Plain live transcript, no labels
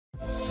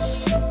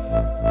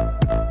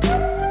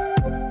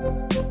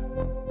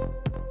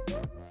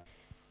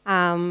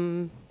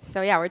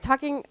So yeah, we're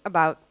talking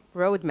about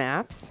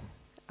roadmaps.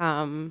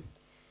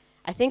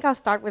 I think I'll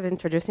start with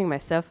introducing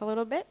myself a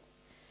little bit.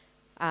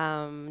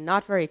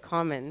 Not very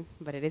common,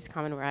 but it is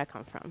common where I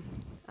come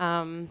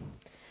from.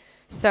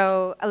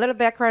 So a little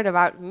background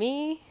about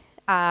me.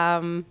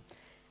 I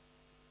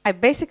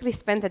basically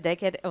spent a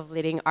decade of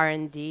leading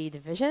R&D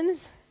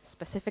divisions,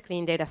 specifically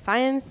in data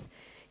science,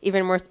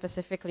 even more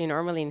specifically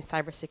normally in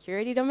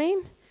cybersecurity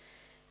domain.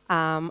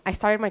 I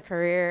started my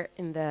career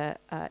in the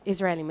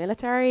Israeli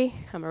military.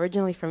 I'm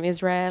originally from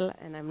Israel,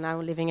 and I'm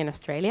now living in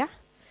Australia.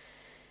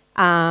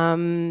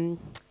 I'm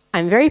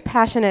very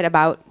passionate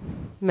about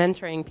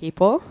mentoring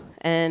people,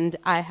 and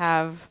I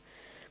have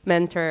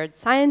mentored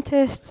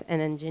scientists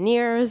and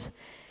engineers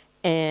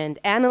and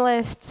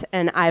analysts,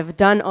 and I've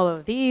done all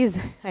of these.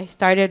 I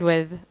started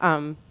with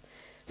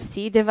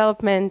C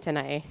development, and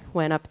I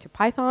went up to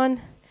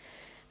Python.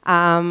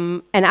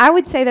 And I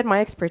would say that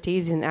my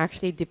expertise in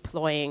actually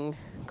deploying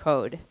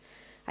code.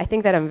 I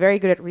think that I'm very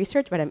good at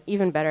research, but I'm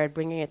even better at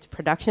bringing it to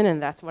production, and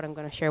that's what I'm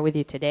going to share with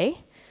you today.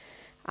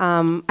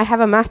 I have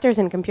a master's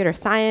in computer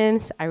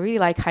science. I really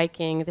like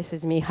hiking. This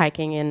is me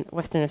hiking in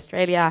Western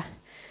Australia,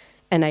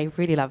 and I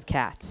really love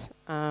cats.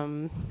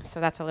 So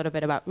that's a little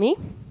bit about me.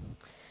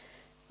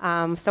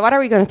 So what are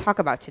we going to talk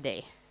about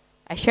today?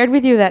 I shared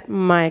with you that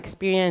my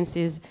experience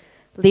is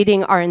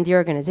leading R&D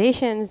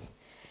organizations,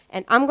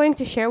 and I'm going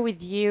to share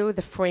with you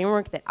the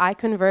framework that I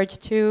converge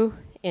to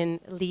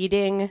in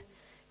leading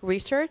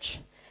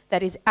research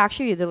that is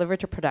actually delivered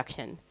to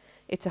production.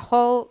 It's a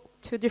whole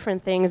two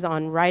different things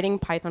on writing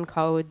Python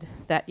code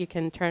that you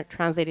can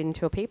translate it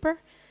into a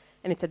paper,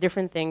 and it's a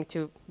different thing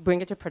to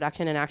bring it to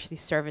production and actually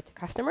serve it to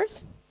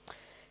customers.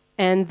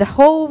 And the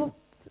whole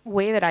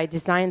way that I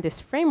designed this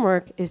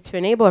framework is to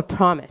enable a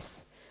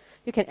promise.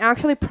 You can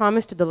actually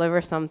promise to deliver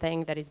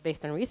something that is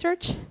based on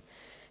research,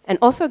 and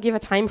also give a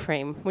time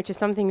frame, which is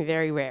something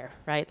very rare,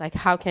 right? Like,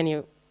 how can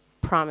you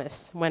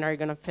promise when are you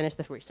going to finish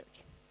the research?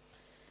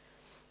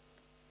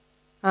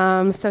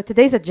 So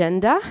today's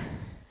agenda,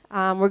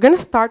 we're going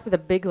to start with a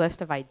big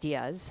list of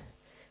ideas.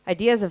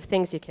 Ideas of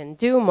things you can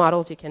do,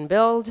 models you can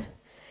build.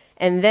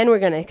 And then we're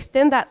going to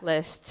extend that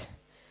list.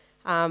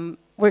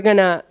 We're going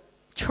to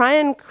try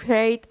and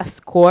create a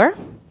score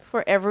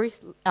for every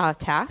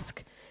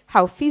task,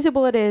 how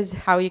feasible it is,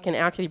 how you can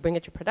actually bring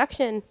it to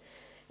production.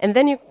 And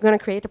then you're going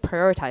to create a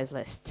prioritized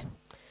list.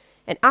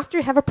 And after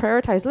you have a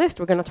prioritized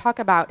list, we're going to talk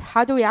about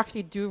how do we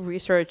actually do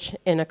research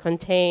in a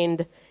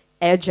contained,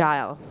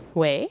 agile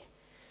way.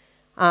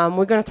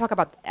 We're going to talk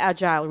about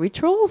agile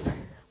rituals,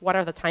 what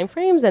are the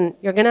timeframes, and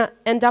you're going to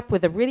end up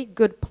with a really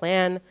good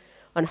plan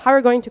on how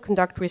we're going to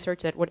conduct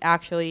research that would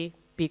actually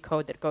be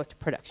code that goes to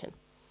production.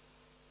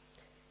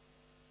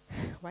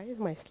 Why is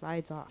my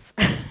slides off?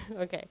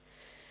 Okay.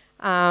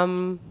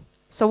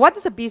 So what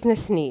does a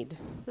business need?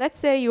 Let's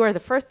say you are the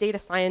first data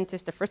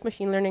scientist, the first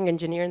machine learning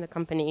engineer in the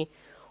company,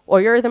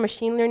 or you're the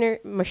machine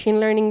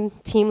learning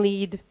team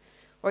lead,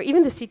 or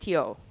even the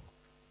CTO.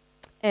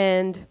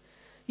 And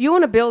you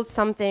want to build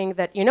something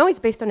that you know is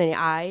based on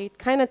AI. It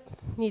kind of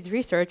needs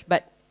research,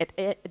 but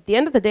at the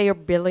end of the day, you're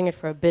building it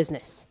for a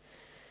business.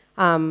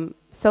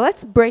 So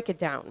let's break it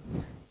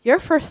down. Your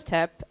first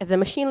step as a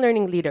machine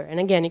learning leader, and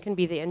again, you can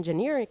be the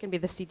engineer, you can be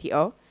the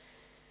CTO,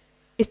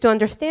 is to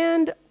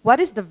understand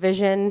what is the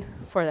vision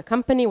for the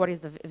company, what is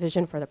the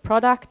vision for the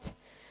product,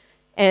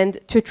 and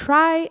to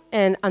try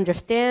and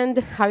understand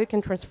how you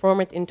can transform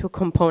it into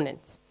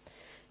components.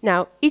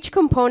 Now, each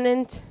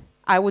component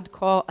I would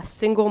call a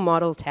single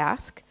model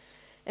task.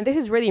 And this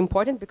is really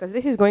important because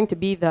this is going to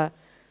be the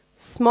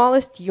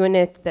smallest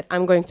unit that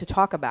I'm going to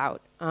talk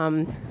about.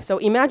 So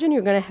imagine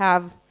you're going to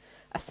have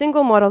a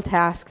single model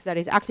task that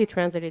is actually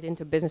translated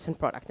into business and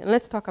product. And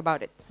let's talk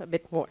about it a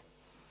bit more.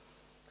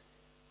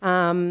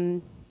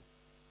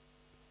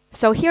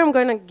 So here I'm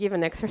going to give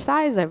an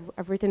exercise.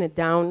 I've written it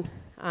down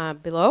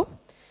below.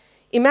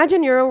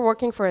 Imagine you're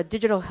working for a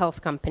digital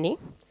health company.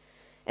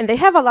 And they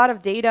have a lot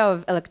of data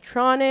of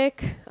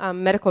electronic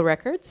medical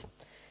records.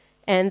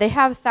 And they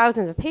have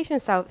thousands of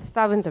patients,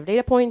 thousands of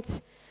data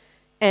points.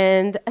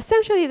 And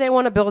essentially, they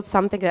want to build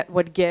something that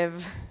would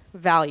give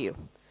value.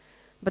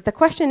 But the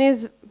question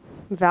is,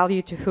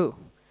 value to who?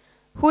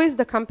 Who is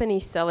the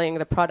company selling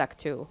the product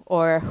to?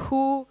 Or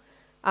who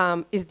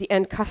is the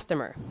end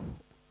customer?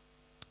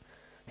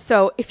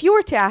 So if you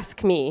were to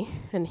ask me,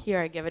 and here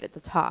I give it at the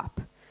top,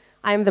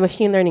 I am the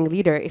machine learning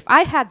leader. If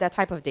I had that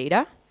type of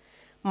data,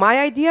 my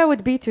idea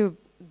would be to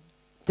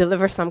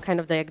deliver some kind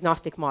of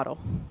diagnostic model.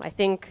 I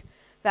think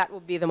that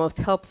would be the most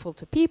helpful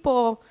to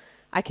people.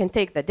 I can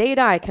take the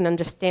data, I can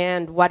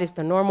understand what is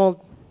the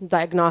normal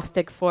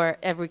diagnostic for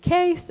every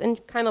case,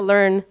 and kind of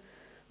learn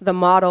the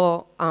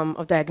model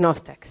of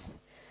diagnostics.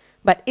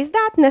 But is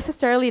that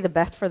necessarily the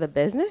best for the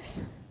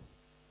business?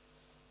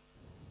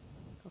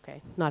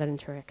 Okay, not an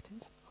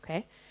interactive,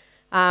 okay.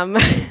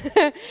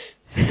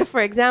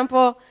 For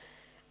example,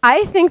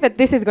 I think that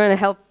this is going to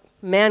help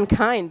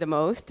mankind the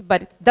most,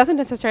 but it doesn't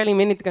necessarily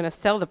mean it's going to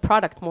sell the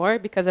product more,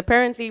 because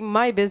apparently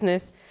my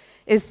business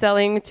is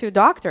selling to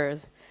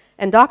doctors.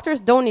 And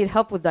doctors don't need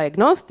help with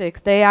diagnostics.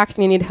 They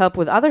actually need help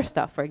with other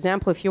stuff. For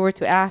example, if you were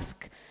to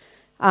ask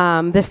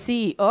the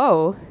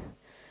CEO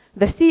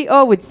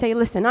would say,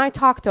 listen, I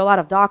talk to a lot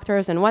of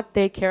doctors, and what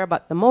they care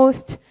about the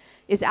most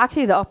is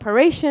actually the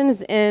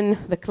operations in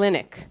the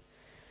clinic.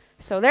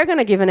 So they're going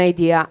to give an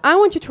idea. I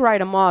want you to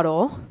write a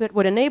model that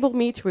would enable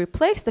me to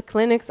replace the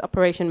clinic's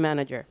operation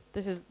manager.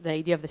 This is the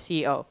idea of the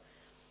CEO.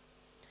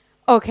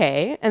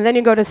 Okay, and then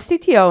you go to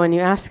CTO and you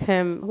ask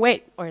him,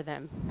 wait, or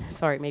them,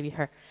 sorry, maybe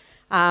her.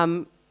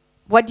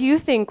 What do you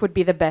think would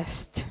be the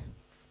best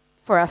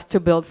for us to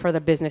build for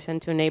the business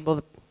and to enable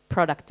the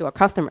product to our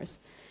customers?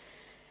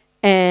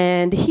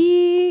 And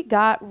he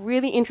got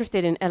really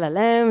interested in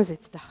LLMs.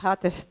 It's the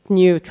hottest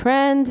new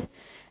trend.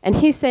 And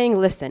he's saying,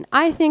 listen,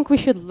 I think we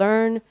should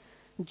learn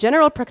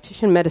general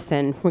practitioner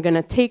medicine. We're going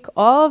to take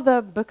all of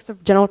the books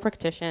of general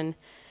practitioner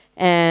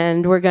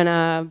and we're going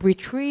to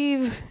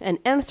retrieve and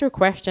answer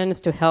questions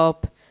to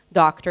help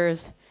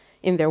doctors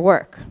in their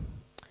work.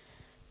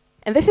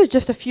 And this is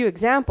just a few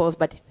examples,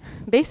 but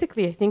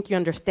basically I think you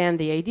understand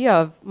the idea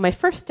of my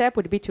first step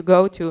would be to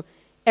go to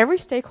every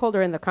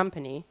stakeholder in the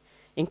company,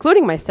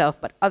 including myself,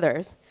 but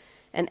others,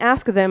 and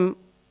ask them,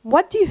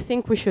 what do you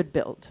think we should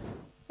build?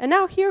 And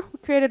now here we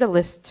created a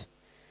list.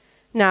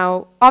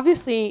 Now,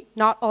 obviously,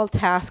 not all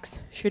tasks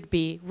should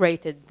be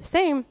rated the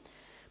same,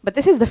 but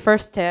this is the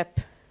first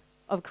step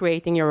of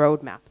creating your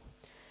roadmap.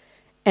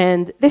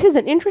 And this is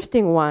an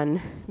interesting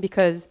one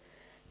because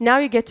now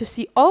you get to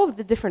see all of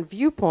the different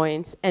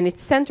viewpoints, and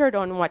it's centered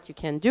on what you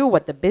can do,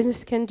 what the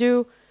business can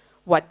do,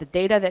 what the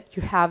data that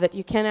you have that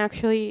you can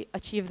actually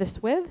achieve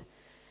this with.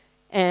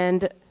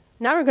 And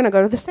now we're going to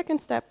go to the second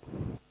step.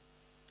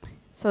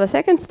 So the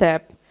second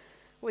step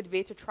would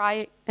be to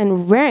try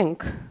and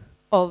rank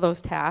all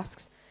those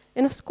tasks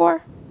in a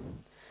score.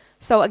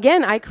 So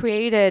again, I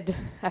created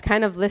a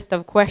kind of list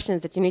of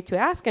questions that you need to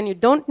ask, and you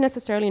don't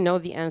necessarily know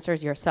the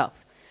answers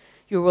yourself.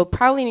 You will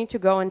probably need to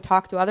go and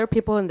talk to other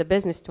people in the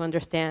business to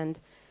understand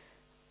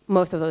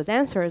most of those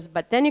answers,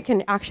 but then you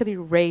can actually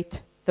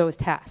rate those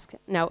tasks.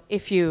 Now,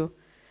 if you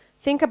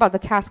think about the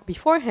task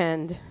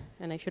beforehand,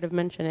 and I should have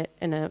mentioned it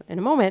in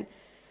a moment,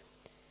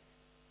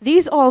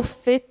 these all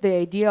fit the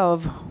idea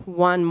of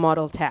one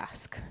model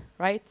task,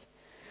 right?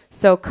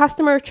 So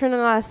customer return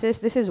analysis,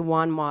 this is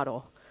one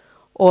model.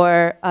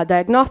 Or a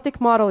diagnostic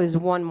model is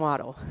one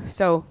model.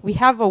 So we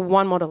have a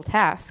one model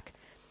task.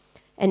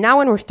 And now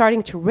when we're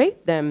starting to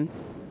rate them,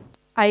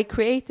 I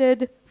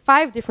created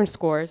 5 different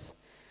scores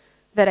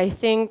that I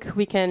think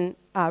we can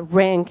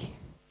rank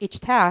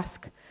each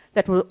task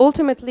that will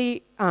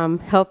ultimately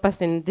help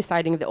us in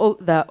deciding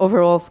the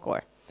overall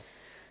score.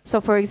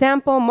 So for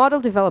example, model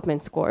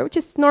development score, which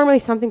is normally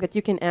something that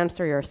you can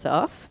answer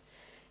yourself,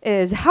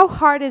 is how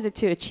hard is it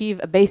to achieve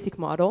a basic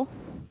model?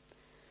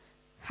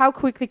 How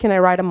quickly can I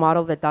write a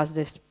model that does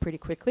this pretty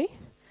quickly?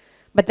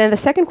 But then the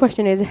second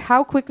question is,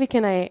 how quickly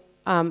can I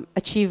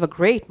achieve a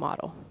great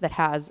model that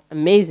has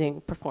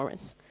amazing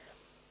performance?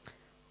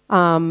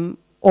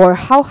 Or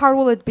how hard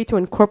will it be to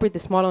incorporate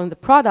this model in the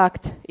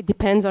product? It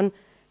depends on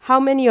how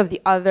many of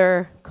the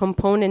other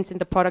components in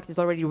the product is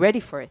already ready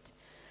for it.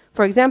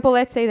 For example,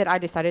 let's say that I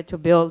decided to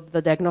build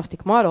the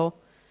diagnostic model.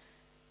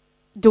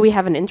 Do we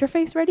have an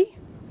interface ready?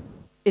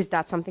 Is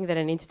that something that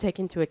I need to take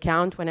into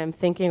account when I'm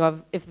thinking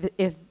of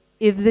if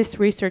this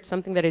research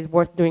something that is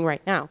worth doing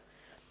right now?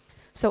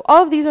 So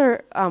all of these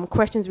are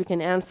questions we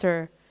can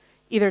answer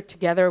either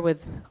together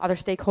with other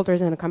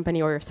stakeholders in a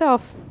company or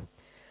yourself.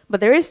 But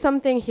there is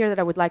something here that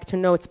I would like to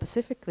note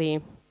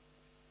specifically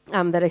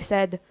that I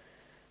said,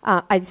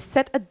 I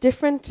set a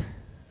different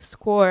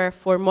score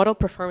for model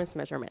performance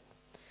measurement.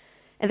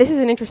 And this is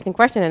an interesting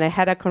question, and I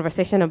had a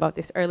conversation about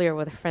this earlier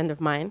with a friend of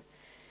mine.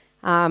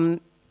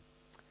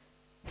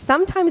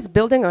 Sometimes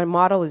building a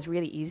model is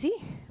really easy,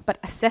 but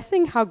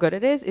assessing how good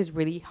it is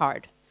really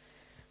hard.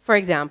 For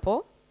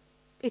example,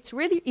 it's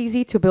really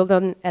easy to build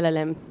an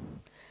LLM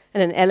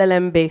and an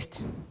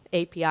LLM-based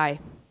API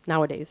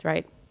nowadays,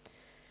 right?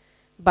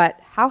 But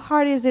how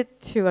hard is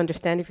it to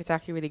understand if it's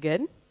actually really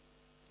good,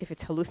 if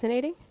it's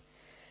hallucinating?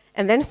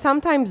 And then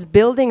sometimes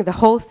building the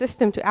whole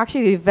system to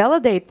actually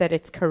validate that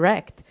it's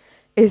correct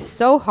is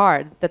so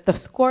hard that the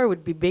score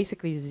would be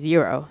basically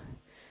 0.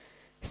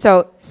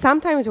 So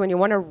sometimes when you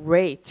want to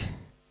rate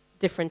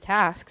different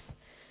tasks,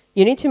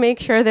 you need to make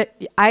sure that,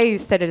 I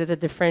said it as a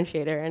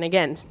differentiator, and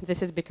again,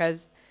 this is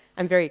because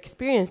I'm very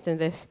experienced in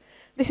this.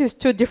 This is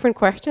 2 different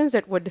questions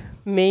that would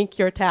make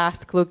your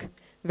task look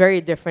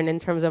very different in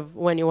terms of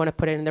when you want to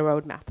put it in the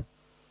roadmap.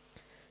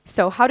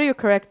 So how do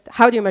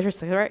you measure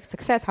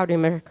success? How do you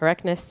measure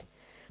correctness?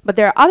 But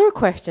there are other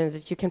questions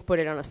that you can put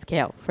it on a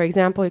scale. For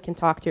example, you can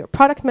talk to your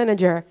product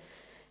manager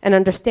and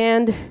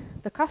understand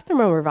the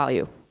customer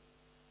value.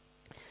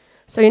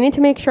 So you need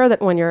to make sure that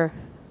when you're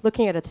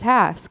looking at a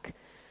task,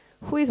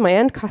 who is my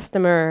end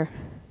customer?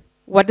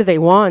 What do they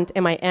want?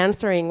 Am I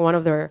answering one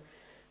of their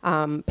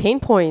pain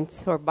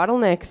points or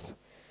bottlenecks?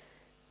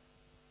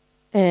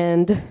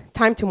 And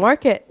time to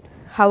market,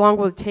 how long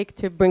will it take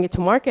to bring it to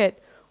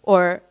market?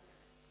 Or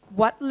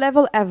what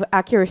level of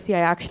accuracy I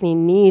actually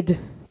need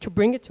to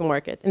bring it to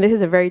market. And this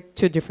is a very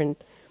two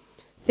different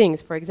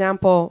things. For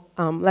example,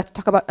 let's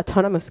talk about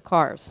autonomous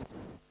cars.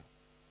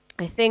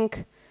 I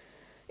think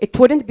it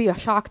wouldn't be a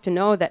shock to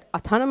know that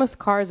autonomous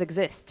cars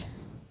exist,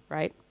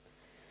 right?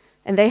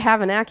 And they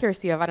have an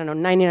accuracy of, I don't know,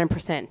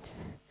 99%.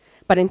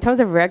 But in terms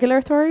of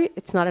regulatory,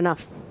 it's not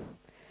enough.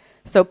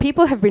 So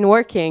people have been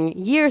working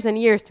years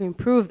and years to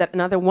improve that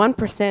another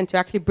 1% to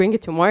actually bring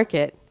it to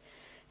market.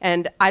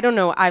 And I don't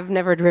know, I've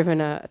never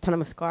driven an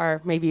autonomous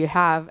car. Maybe you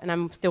have, and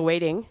I'm still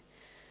waiting.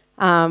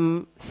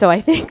 So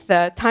I think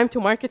the time to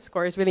market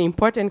score is really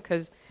important,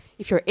 because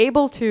if you're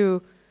able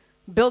to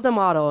build a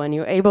model and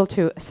you're able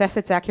to assess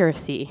its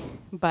accuracy,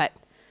 but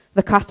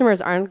the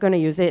customers aren't going to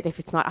use it if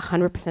it's not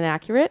 100%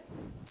 accurate,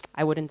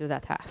 I wouldn't do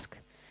that task.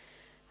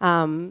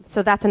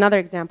 So that's another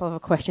example of a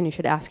question you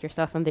should ask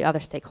yourself and the other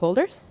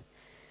stakeholders.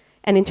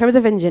 And in terms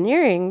of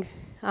engineering,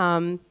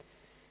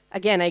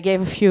 again, I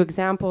gave a few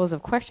examples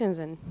of questions,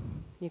 and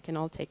you can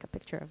all take a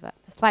picture of that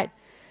slide.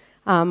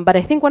 But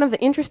I think one of the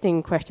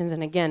interesting questions,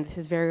 and again, this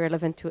is very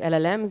relevant to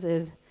LLMs,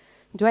 is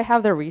do I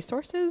have the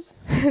resources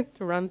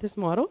to run this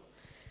model?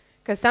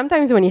 Because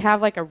sometimes when you have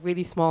like a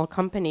really small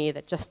company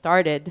that just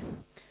started,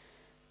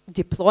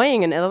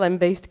 deploying an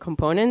LLM-based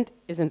component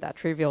isn't that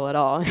trivial at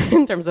all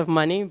in terms of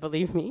money,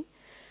 believe me.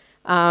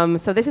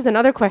 So this is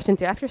another question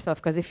to ask yourself,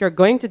 because if you're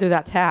going to do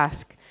that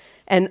task,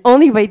 and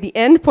only by the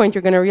end point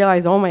you're going to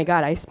realize, oh my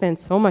God, I spent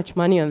so much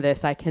money on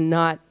this, I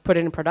cannot put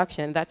it in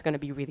production, that's going to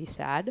be really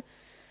sad.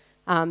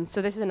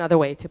 So this is another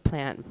way to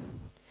plan.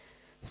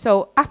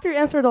 So after you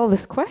answered all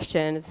these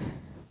questions,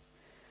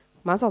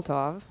 Mazel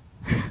Tov,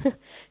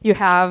 you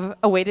have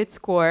a weighted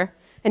score,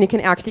 and you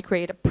can actually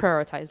create a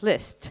prioritized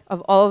list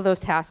of all of those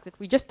tasks that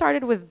we just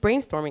started with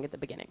brainstorming at the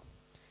beginning.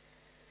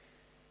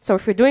 So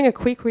if we're doing a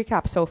quick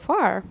recap so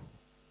far,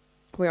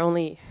 we're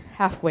only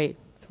halfway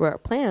through our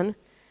plan.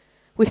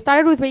 We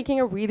started with making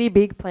a really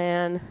big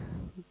plan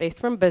based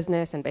from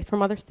business and based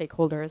from other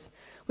stakeholders.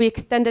 We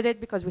extended it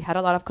because we had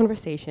a lot of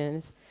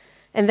conversations.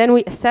 And then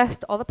we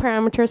assessed all the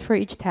parameters for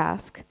each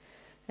task.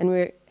 And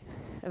we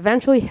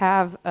eventually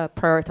have a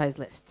prioritized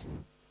list.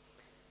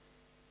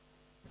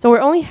 So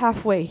we're only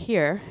halfway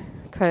here,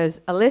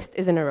 because a list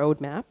isn't a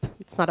roadmap.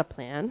 It's not a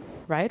plan,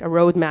 right? A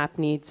roadmap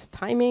needs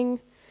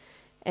timing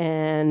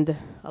and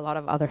a lot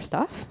of other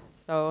stuff.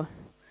 So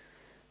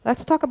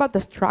let's talk about the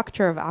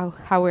structure of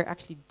how we're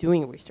actually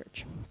doing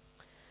research.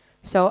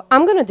 So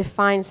I'm going to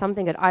define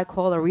something that I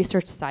call a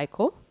research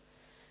cycle.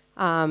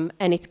 And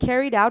it's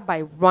carried out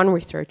by one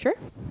researcher.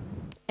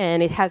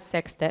 And it has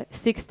 6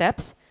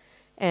 steps.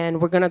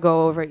 And we're going to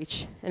go over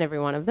each and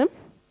every one of them.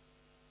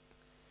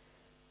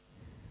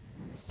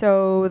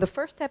 So the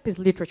first step is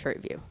literature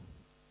review.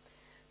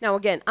 Now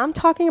again, I'm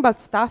talking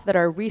about stuff that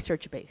are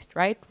research-based,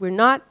 right? We're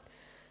not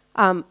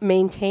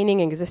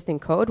maintaining existing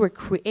code. We're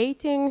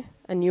creating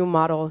a new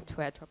model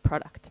to add to a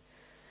product.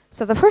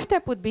 So the first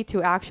step would be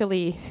to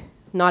actually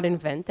not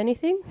invent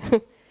anything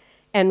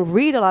and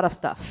read a lot of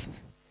stuff.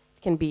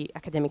 It can be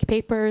academic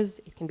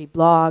papers, it can be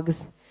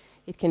blogs,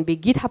 it can be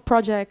GitHub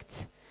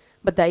projects.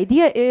 But the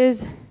idea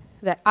is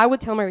that I would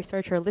tell my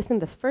researcher, listen,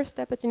 this first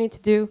step that you need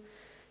to do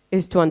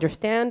is to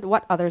understand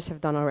what others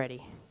have done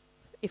already.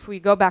 If we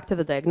go back to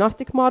the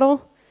diagnostic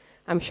model,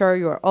 I'm sure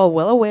you are all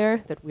well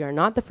aware that we are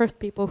not the first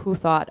people who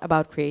thought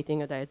about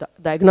creating a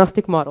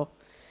diagnostic model.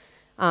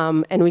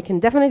 And we can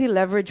definitely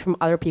leverage from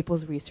other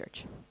people's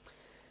research.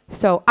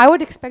 So I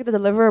would expect the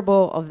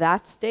deliverable of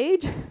that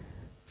stage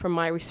from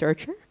my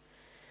researcher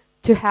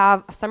to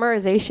have a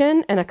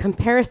summarization and a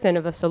comparison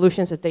of the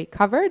solutions that they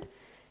covered,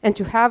 and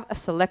to have a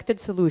selected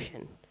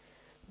solution.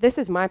 This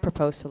is my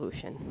proposed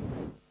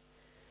solution.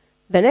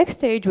 The next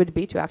stage would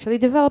be to actually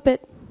develop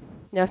it.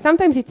 Now,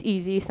 sometimes it's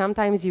easy.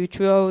 Sometimes you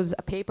choose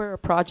a paper or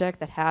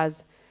project that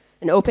has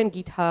an open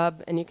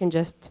GitHub, and you can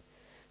just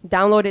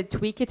download it,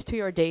 tweak it to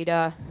your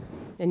data,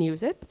 and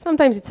use it. But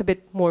sometimes it's a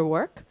bit more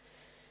work.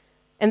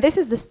 And this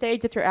is the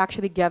stage that you're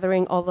actually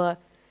gathering all the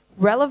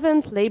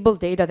relevant labeled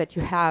data that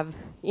you have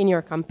in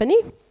your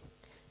company,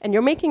 and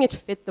you're making it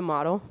fit the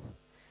model.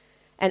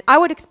 And I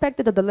would expect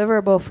that the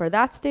deliverable for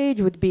that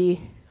stage would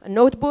be a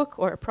notebook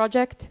or a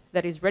project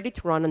that is ready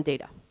to run on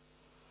data.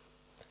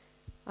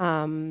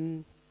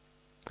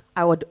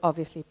 I would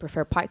obviously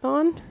prefer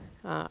Python.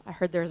 I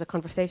heard there's a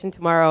conversation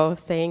tomorrow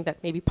saying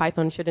that maybe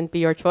Python shouldn't be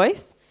your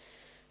choice.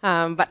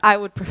 But I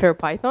would prefer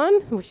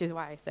Python, which is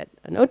why I said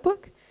a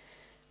notebook.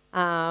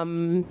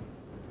 And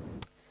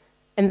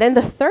then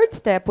the third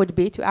step would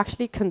be to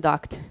actually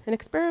conduct an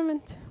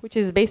experiment, which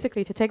is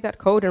basically to take that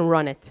code and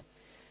run it.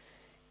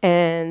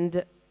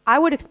 And I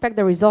would expect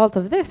the result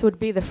of this would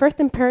be the first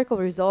empirical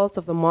results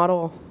of the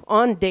model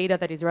on data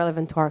that is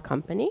relevant to our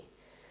company.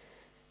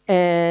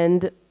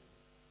 And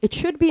it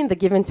should be in the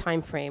given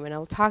time frame, and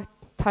I'll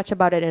touch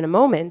about it in a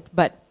moment,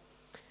 but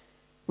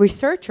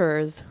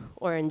researchers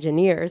or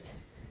engineers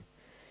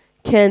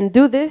can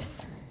do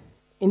this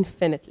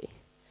infinitely,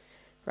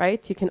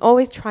 right? You can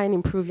always try and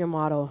improve your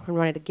model and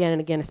run it again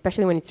and again,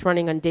 especially when it's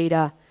running on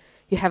data.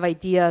 You have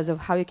ideas of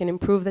how you can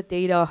improve the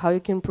data, how you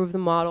can improve the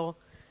model.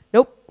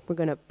 Nope, we're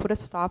going to put a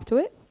stop to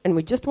it, and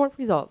we just want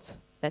results.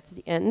 That's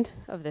the end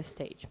of this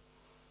stage.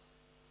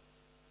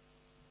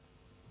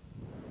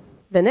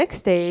 The next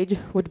stage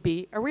would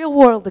be a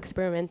real-world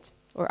experiment,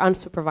 or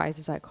unsupervised,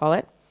 as I call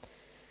it.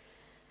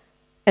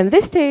 And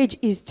this stage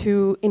is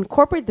to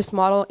incorporate this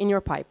model in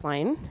your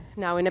pipeline.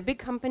 Now, in a big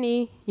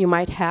company, you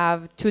might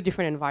have two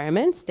different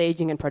environments,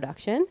 staging and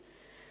production.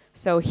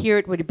 So here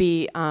it would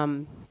be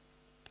in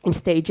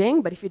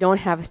staging, but if you don't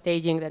have a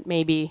staging, that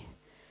maybe,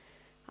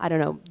 I don't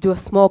know, do a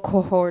small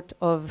cohort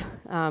of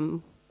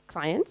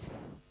clients.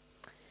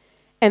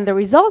 And the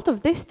result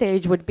of this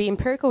stage would be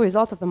empirical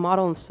results of the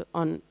model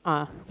on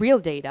real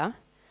data.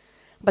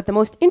 But the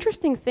most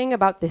interesting thing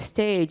about this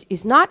stage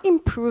is not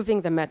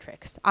improving the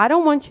metrics. I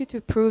don't want you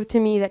to prove to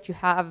me that you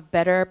have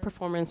better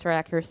performance or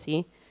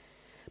accuracy.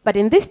 But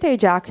in this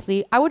stage,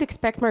 actually, I would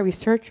expect my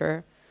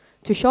researcher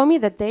to show me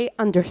that they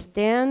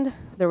understand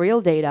the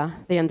real data,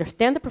 they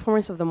understand the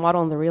performance of the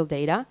model on the real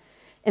data,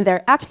 and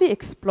they're actually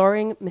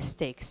exploring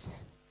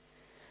mistakes.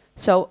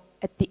 So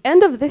at the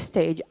end of this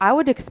stage, I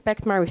would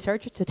expect my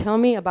researcher to tell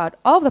me about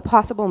all the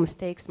possible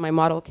mistakes my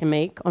model can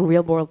make on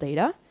real-world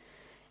data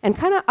and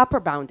kind of upper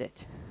bound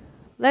it.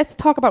 Let's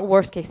talk about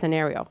worst-case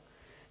scenario.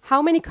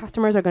 How many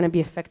customers are going to be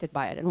affected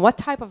by it, and what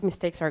type of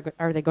mistakes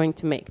are they going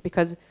to make?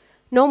 Because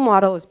no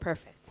model is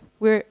perfect.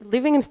 We're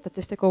living in a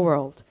statistical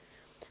world.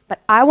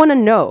 But I want to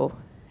know,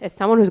 as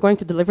someone who's going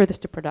to deliver this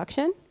to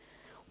production,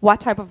 what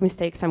type of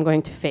mistakes I'm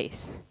going to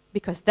face.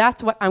 Because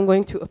that's what I'm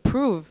going to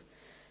approve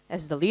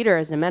as the leader,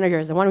 as the manager,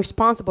 as the one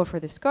responsible for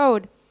this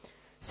code.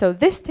 So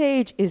this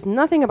stage is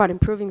nothing about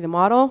improving the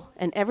model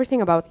and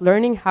everything about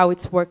learning how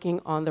it's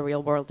working on the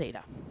real world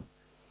data.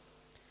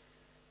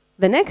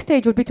 The next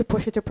stage would be to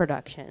push it to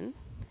production.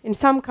 In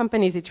some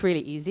companies, it's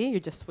really easy. You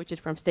just switch it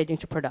from staging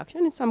to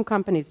production. In some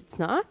companies, it's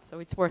not. So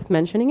it's worth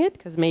mentioning it,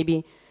 because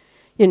maybe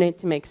you need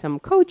to make some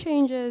code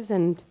changes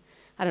and,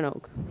 I don't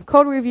know,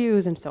 code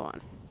reviews and so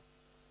on.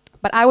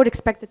 But I would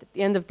expect that at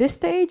the end of this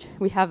stage,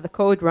 we have the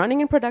code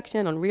running in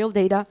production on real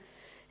data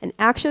and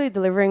actually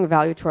delivering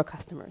value to our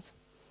customers.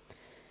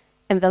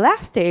 And the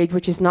last stage,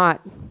 which is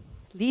not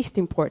least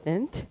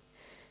important,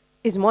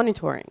 is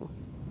monitoring.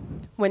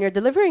 When you're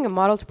delivering a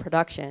model to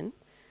production,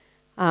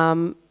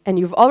 and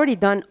you've already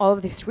done all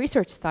of this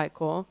research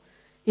cycle,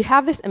 you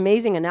have this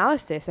amazing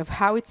analysis of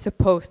how it's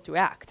supposed to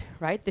act,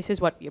 right? This is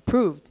what we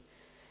approved.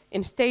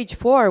 In stage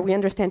 4, we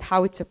understand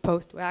how it's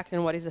supposed to act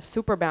and what is a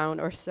super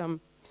bound or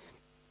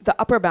the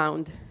upper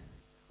bound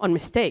on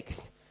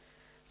mistakes.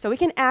 So we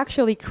can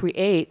actually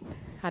create,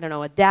 I don't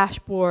know, a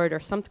dashboard or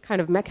some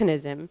kind of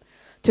mechanism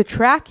to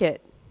track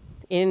it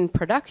in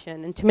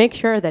production and to make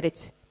sure that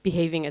it's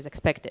behaving as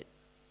expected.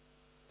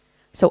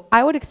 So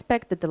I would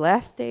expect that the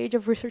last stage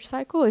of research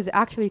cycle is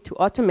actually to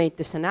automate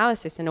this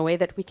analysis in a way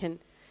that we can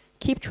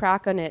keep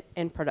track on it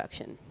in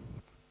production.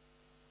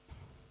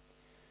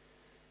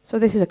 So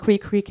this is a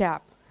quick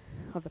recap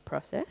of the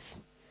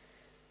process.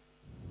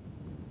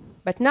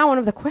 But now one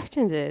of the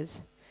questions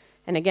is,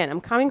 and again, I'm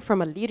coming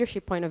from a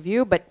leadership point of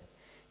view, but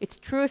it's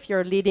true if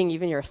you're leading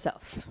even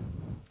yourself.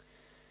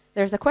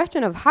 There's a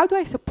question of how do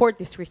I support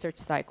this research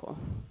cycle?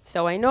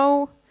 So I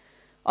know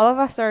all of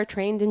us are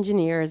trained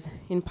engineers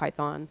in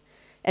Python,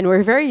 and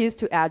we're very used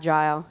to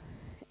Agile.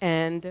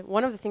 And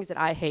one of the things that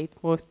I hate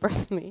most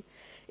personally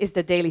is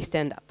the daily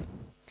stand-up.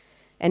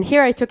 And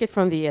here I took it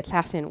from the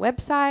Atlassian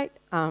website.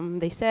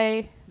 They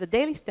say the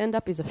daily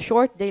stand-up is a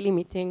short daily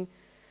meeting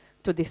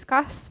to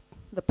discuss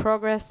the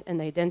progress and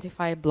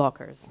identify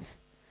blockers.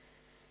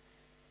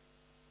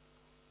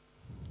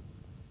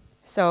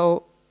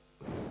 So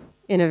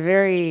in a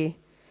very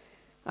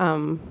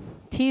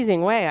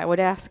teasing way, I would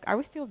ask, are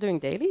we still doing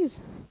dailies?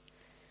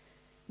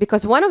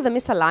 Because one of the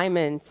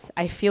misalignments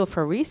I feel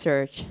for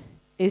research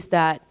is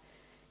that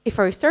if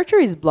a researcher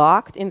is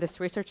blocked in this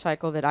research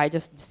cycle that I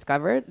just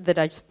discovered, that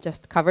I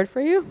just covered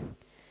for you,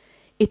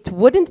 it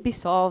wouldn't be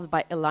solved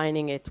by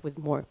aligning it with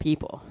more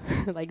people.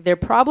 Like, their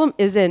problem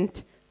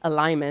isn't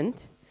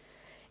alignment.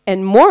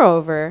 And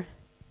moreover,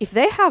 if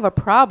they have a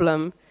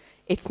problem,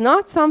 it's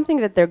not something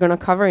that they're going to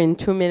cover in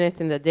 2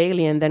 minutes in the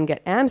daily and then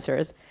get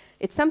answers.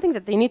 It's something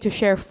that they need to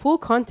share full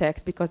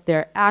context because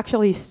they're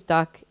actually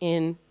stuck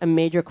in a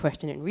major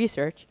question in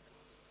research.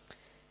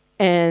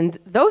 And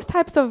those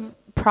types of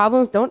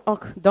problems don't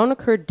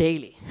occur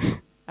daily.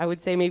 I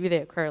would say maybe they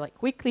occur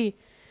like weekly.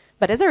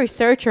 But as a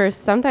researcher,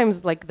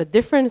 sometimes like the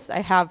difference I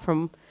have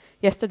from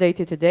yesterday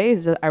to today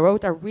is that I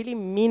wrote a really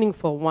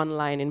meaningful one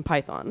line in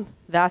Python.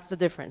 That's the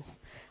difference.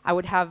 I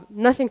would have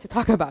nothing to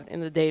talk about in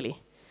the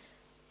daily.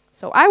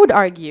 So I would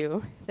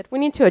argue that we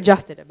need to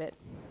adjust it a bit.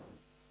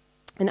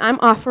 And I'm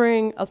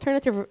offering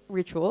alternative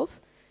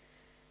rituals.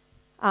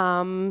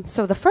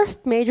 So the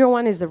first major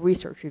one is a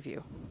research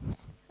review.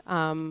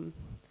 And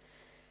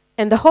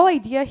the whole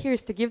idea here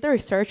is to give the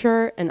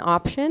researcher an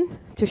option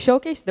to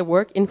showcase the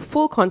work in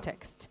full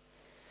context.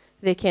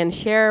 They can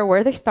share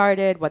where they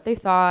started, what they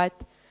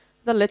thought,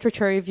 the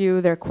literature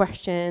review, their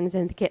questions,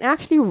 and they can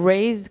actually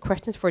raise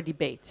questions for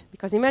debate.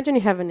 Because imagine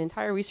you have an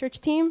entire research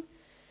team.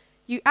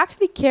 You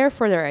actually care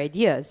for their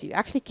ideas. You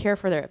actually care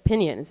for their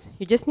opinions.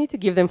 You just need to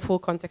give them full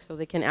context so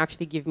they can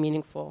actually give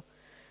meaningful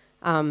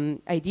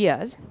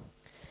ideas.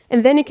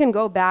 And then you can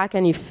go back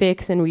and you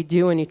fix and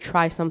redo and you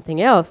try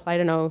something else. I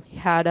don't know, you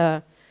had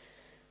a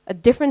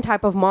different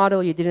type of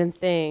model you didn't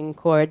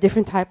think, or a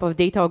different type of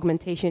data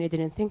augmentation you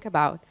didn't think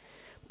about.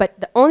 But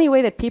the only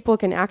way that people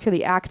can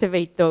actually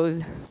activate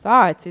those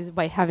thoughts is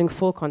by having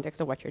full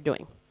context of what you're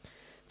doing.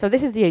 So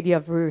this is the idea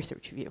of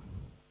research review.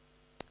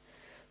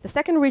 The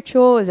second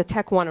ritual is a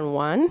tech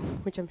one-on-one,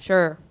 which I'm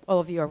sure all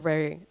of you are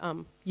very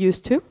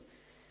used to.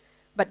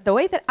 But the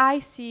way that I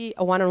see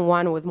a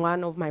one-on-one with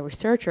one of my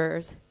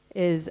researchers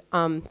is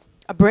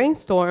a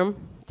brainstorm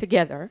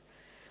together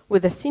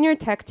with a senior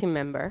tech team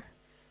member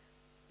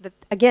that,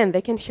 again,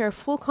 they can share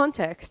full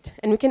context,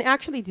 and we can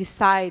actually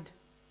decide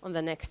on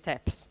the next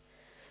steps.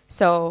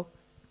 So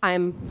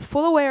I'm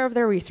full aware of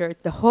their research.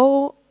 The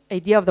whole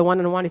idea of the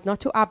one-on-one is not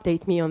to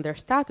update me on their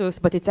status,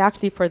 but it's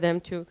actually for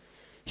them to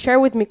share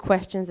with me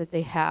questions that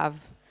they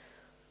have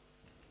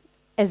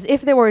as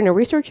if they were in a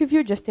research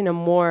review, just in a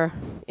more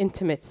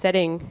intimate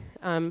setting,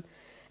 and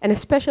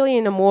especially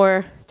in a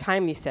more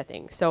timely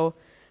setting. So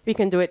we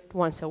can do it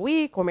once a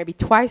week or maybe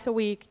twice a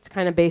week. It's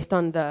kind of based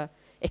on the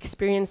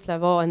experience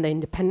level and the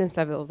independence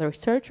level of the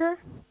researcher.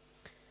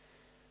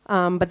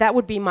 But that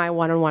would be my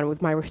one-on-one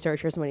with my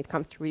researchers when it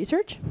comes to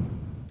research.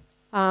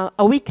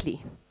 A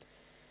weekly.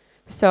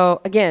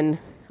 So again,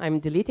 I'm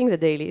deleting the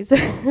dailies.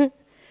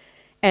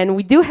 And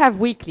we do have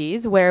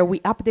weeklies where we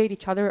update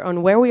each other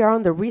on where we are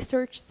on the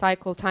research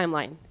cycle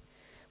timeline.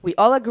 We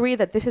all agree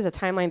that this is a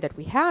timeline that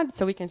we had,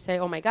 so we can say,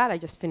 oh my God, I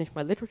just finished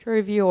my literature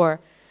review,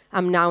 or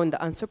I'm now in the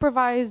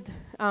unsupervised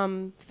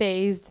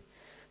phase.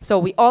 So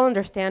we all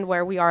understand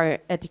where we are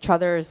at each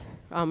other's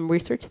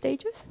research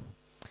stages.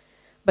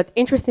 But the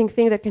interesting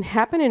thing that can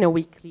happen in a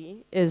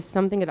weekly is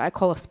something that I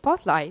call a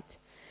spotlight,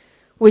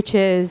 which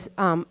is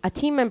a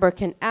team member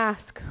can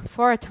ask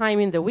for a time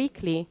in the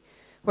weekly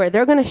where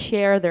they're going to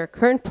share their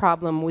current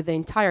problem with the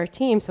entire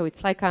team. So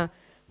it's like a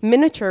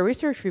miniature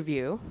research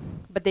review,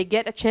 but they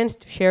get a chance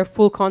to share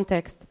full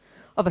context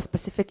of a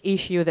specific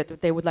issue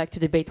that they would like to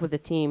debate with the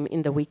team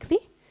in the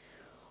weekly.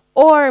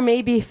 Or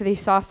maybe if they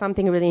saw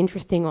something really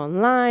interesting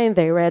online,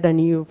 they read a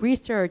new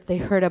research, they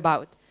heard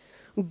about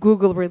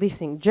Google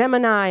releasing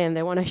Gemini, and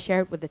they want to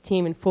share it with the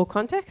team in full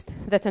context,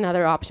 that's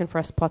another option for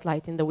a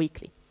spotlight in the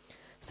weekly.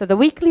 So the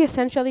weekly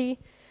essentially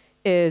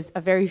is a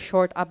very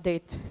short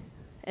update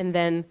and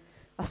then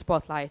a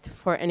spotlight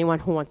for anyone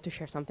who wants to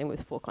share something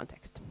with full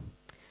context.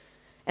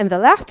 And the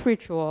last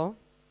ritual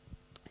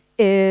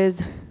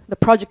is the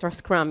project or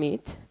Scrum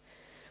meet,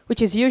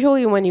 which is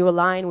usually when you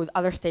align with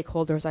other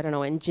stakeholders, I don't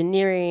know,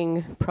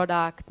 engineering,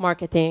 product,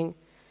 marketing.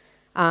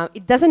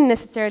 It doesn't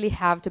necessarily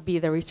have to be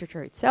the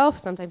researcher itself.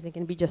 Sometimes it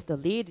can be just the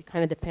lead. It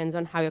kind of depends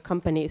on how your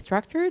company is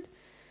structured.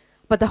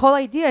 But the whole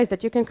idea is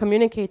that you can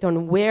communicate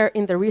on where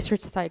in the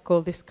research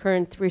cycle this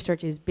current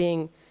research is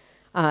being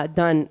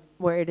done,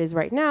 where it is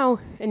right now,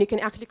 and you can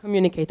actually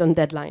communicate on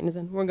deadlines.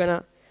 And we're going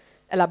to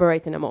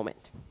elaborate in a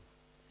moment.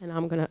 And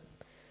I'm going to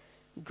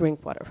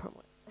drink water from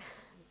it.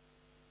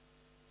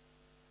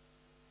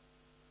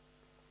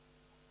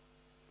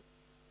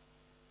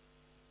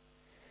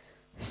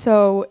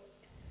 So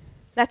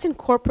let's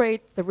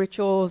incorporate the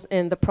rituals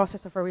in the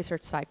process of a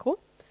research cycle.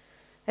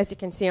 As you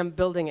can see, I'm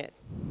building it,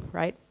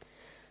 right?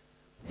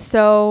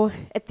 So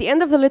at the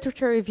end of the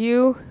literature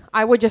review,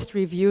 I would just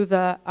review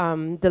the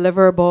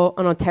deliverable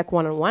on a tech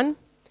one-on-one.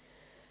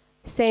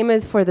 Same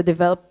as for the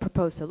develop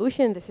proposed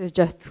solution. This is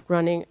just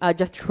running,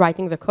 just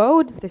writing the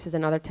code. This is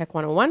another tech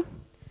one-on-one.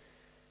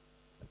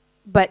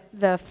 But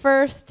the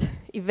first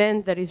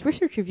event that is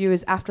research review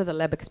is after the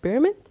lab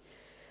experiment.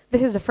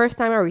 This is the first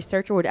time a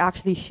researcher would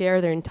actually share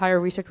their entire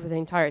research with the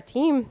entire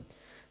team.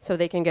 So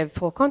they can give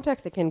full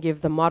context, they can give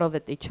the model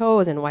that they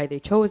chose and why they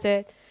chose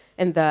it,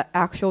 and the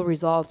actual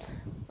results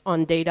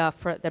on data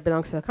that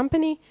belongs to the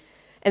company.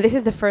 And this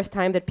is the first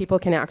time that people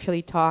can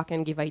actually talk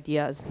and give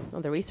ideas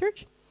on the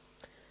research.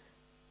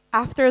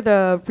 After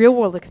the real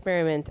world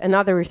experiment,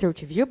 another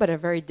research review, but a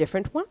very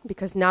different one,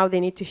 because now they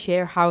need to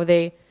share how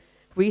they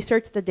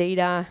researched the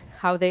data,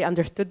 how they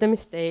understood the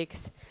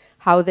mistakes,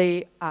 how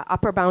they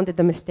upper bounded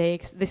the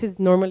mistakes. This is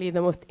normally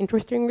the most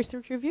interesting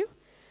research review,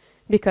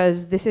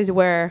 because this is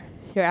where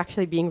you're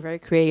actually being very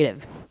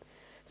creative.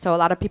 So a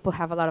lot of people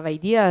have a lot of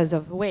ideas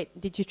of, wait,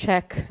 did you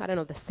check, I don't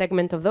know, the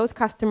segment of those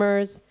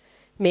customers?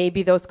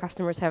 Maybe those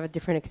customers have a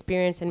different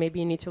experience, and maybe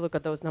you need to look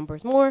at those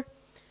numbers more.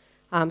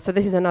 So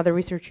this is another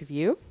research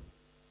review.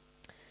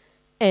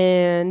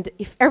 And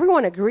if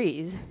everyone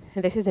agrees,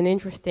 and this is an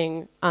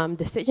interesting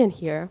decision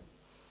here,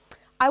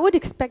 I would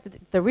expect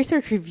that the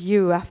research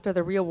review after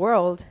the real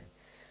world,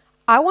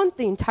 I want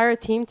the entire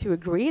team to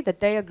agree that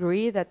they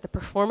agree that the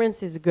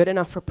performance is good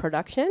enough for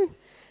production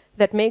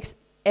that makes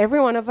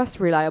every one of us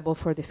reliable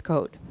for this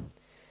code.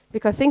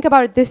 Because think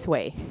about it this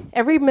way.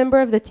 Every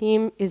member of the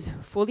team is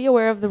fully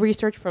aware of the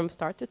research from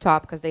start to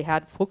top because they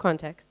had full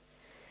context.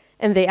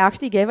 And they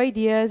actually gave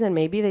ideas, and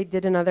maybe they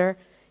did another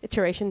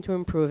iteration to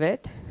improve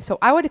it. So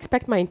I would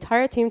expect my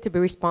entire team to be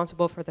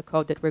responsible for the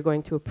code that we're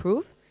going to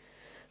approve.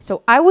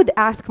 So I would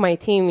ask my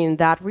team in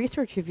that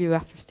research review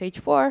after stage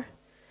 4,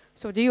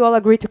 so do you all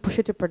agree to push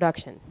it to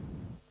production?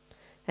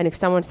 And if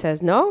someone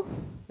says no,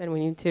 then we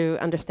need to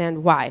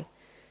understand why.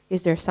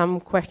 Is there some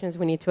questions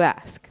we need to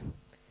ask?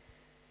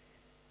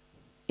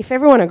 If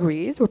everyone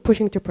agrees, we're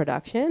pushing to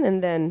production.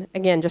 And then,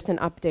 again, just an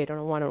update on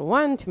a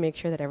one-on-one to make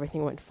sure that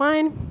everything went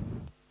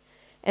fine.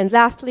 And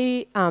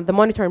lastly, the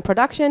monitor in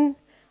production.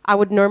 I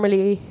would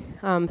normally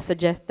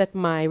suggest that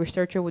my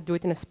researcher would do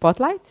it in a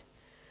spotlight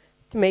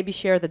to maybe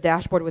share the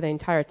dashboard with the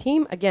entire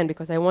team. Again,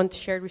 because I want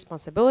shared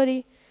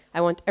responsibility.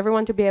 I want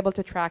everyone to be able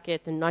to track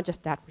it and not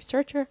just that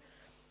researcher.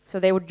 So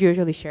they would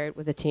usually share it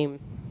with the team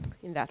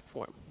in that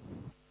form.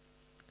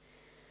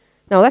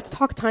 Now let's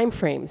talk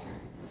timeframes.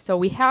 So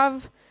we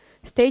have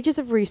stages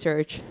of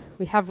research.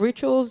 We have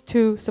rituals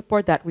to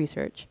support that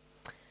research.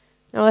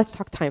 Now let's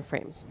talk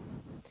timeframes.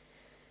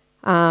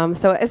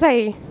 So as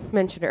I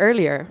mentioned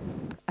earlier,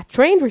 a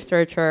trained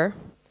researcher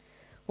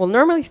will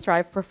normally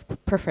strive for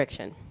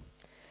perfection.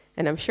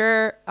 And I'm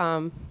sure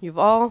you've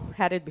all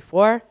had it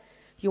before.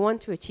 You want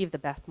to achieve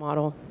the best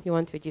model. You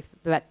want to achieve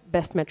the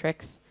best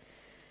metrics.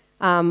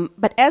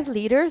 But as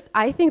leaders,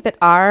 I think that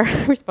our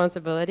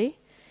responsibility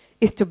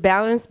is to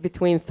balance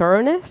between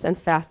thoroughness and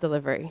fast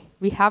delivery.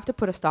 We have to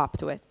put a stop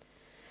to it.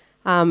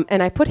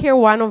 And I put here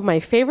one of my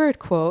favorite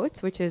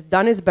quotes, which is,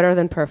 "Done is better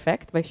than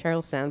perfect," by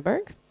Sheryl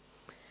Sandberg.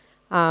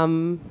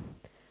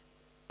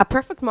 A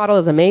perfect model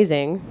is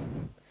amazing,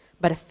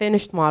 but a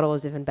finished model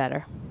is even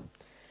better.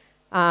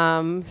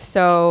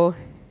 So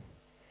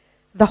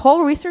the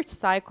whole research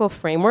cycle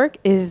framework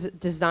is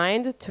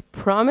designed to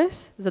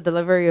promise the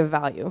delivery of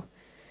value.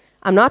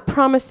 I'm not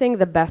promising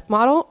the best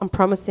model, I'm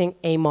promising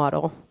a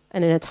model,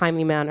 and in a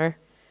timely manner.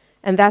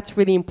 And that's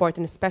really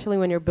important, especially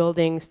when you're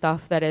building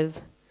stuff that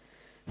is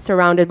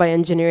surrounded by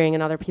engineering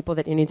and other people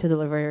that you need to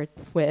deliver it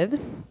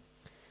with.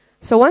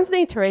 So once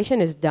the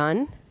iteration is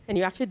done, and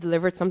you actually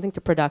delivered something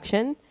to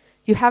production,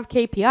 you have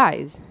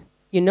KPIs.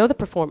 You know the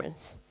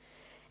performance.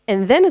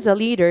 And then as a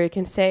leader, you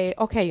can say,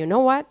 okay, you know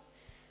what?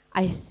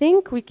 I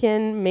think we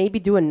can maybe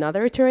do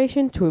another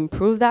iteration to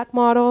improve that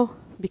model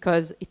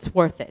because it's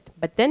worth it.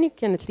 But then you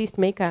can at least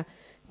make a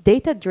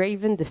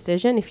data-driven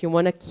decision if you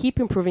want to keep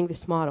improving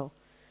this model.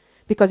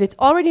 Because it's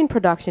already in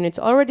production, it's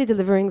already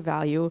delivering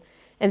value,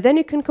 and then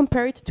you can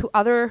compare it to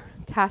other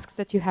tasks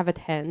that you have at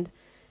hand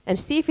and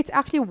see if it's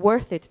actually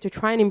worth it to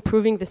try and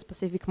improving this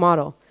specific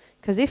model.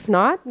 Because if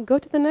not, go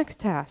to the next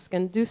task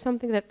and do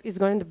something that is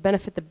going to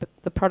benefit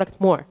the product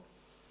more.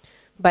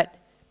 But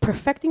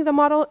perfecting the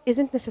model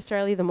isn't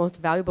necessarily the most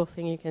valuable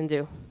thing you can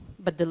do.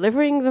 But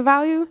delivering the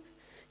value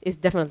is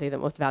definitely the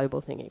most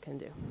valuable thing you can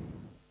do.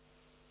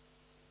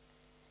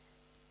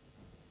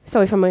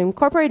 So if I'm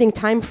incorporating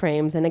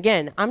timeframes, and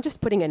again, I'm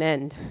just putting an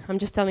end. I'm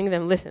just telling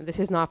them, listen, this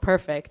is not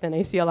perfect. And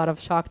I see a lot of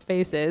shocked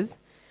faces.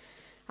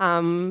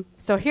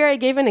 So here I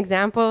gave an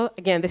example.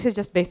 Again, this is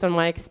just based on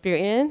my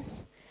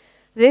experience.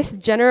 This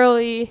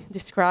generally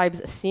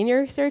describes a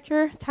senior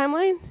researcher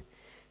timeline.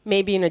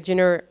 Maybe in a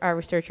junior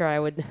researcher, I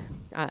would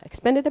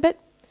expand it a bit.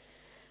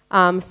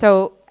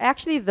 So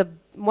actually,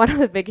 one of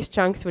the biggest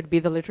chunks would be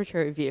the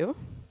literature review.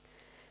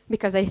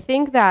 Because I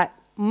think that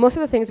most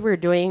of the things we're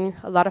doing,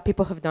 a lot of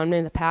people have done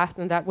in the past,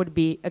 and that would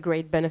be a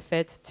great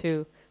benefit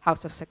to how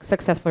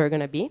successful we're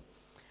going to be.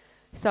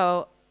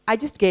 So I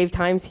just gave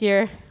times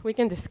here. We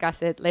can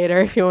discuss it later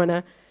if you want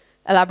to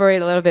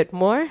elaborate a little bit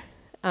more.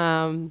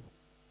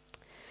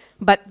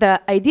 But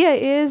the idea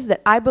is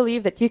that I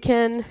believe that you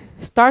can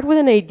start with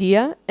an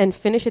idea and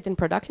finish it in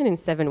production in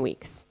 7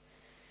 weeks.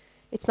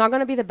 It's not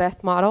going to be the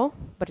best model,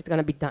 but it's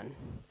going to be done.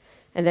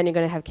 And then you're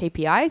going to have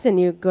KPIs, and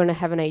you're going to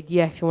have an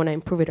idea if you want to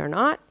improve it or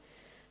not.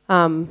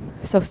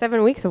 So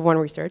 7 weeks of one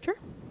researcher.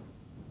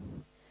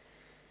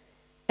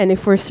 And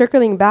if we're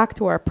circling back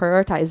to our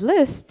prioritized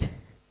list,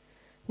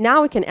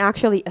 now we can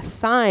actually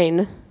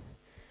assign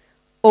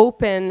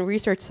open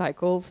research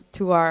cycles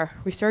to our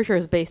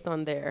researchers based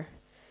on their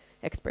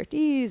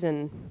expertise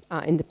and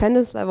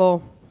independence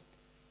level,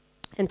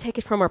 and take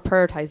it from our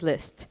prioritized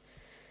list.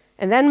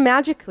 And then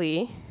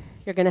magically,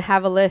 you're going to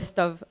have a list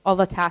of all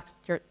the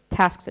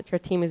tasks that your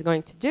team is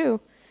going to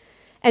do.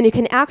 And you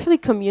can actually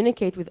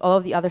communicate with all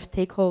of the other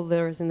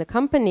stakeholders in the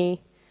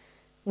company.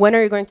 When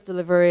are you going to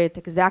deliver it?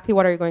 Exactly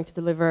what are you going to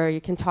deliver?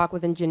 You can talk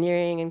with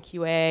engineering and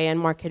QA and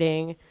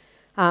marketing.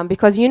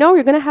 Because you know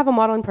you're going to have a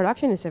model in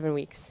production in 7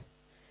 weeks.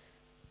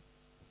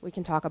 We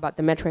can talk about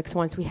the metrics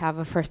once we have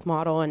a first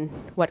model and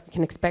what we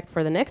can expect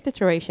for the next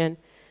iteration.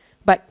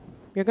 But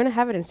you're going to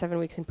have it in 7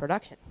 weeks in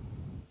production.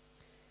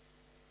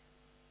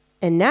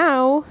 And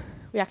now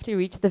we actually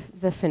reach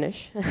the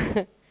finish.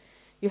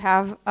 You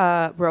have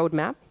a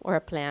roadmap or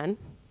a plan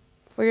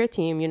for your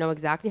team. You know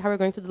exactly how we're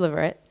going to deliver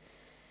it.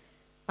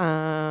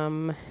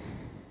 And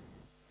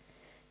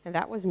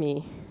that was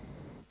me.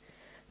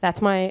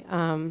 That's my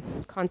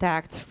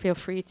contact. Feel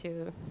free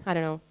to, I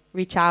don't know,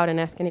 reach out and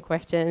ask any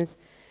questions.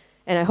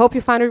 And I hope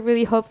you found it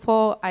really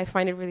helpful. I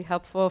find it really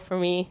helpful for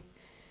me.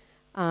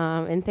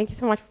 And thank you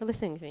so much for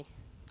listening to me.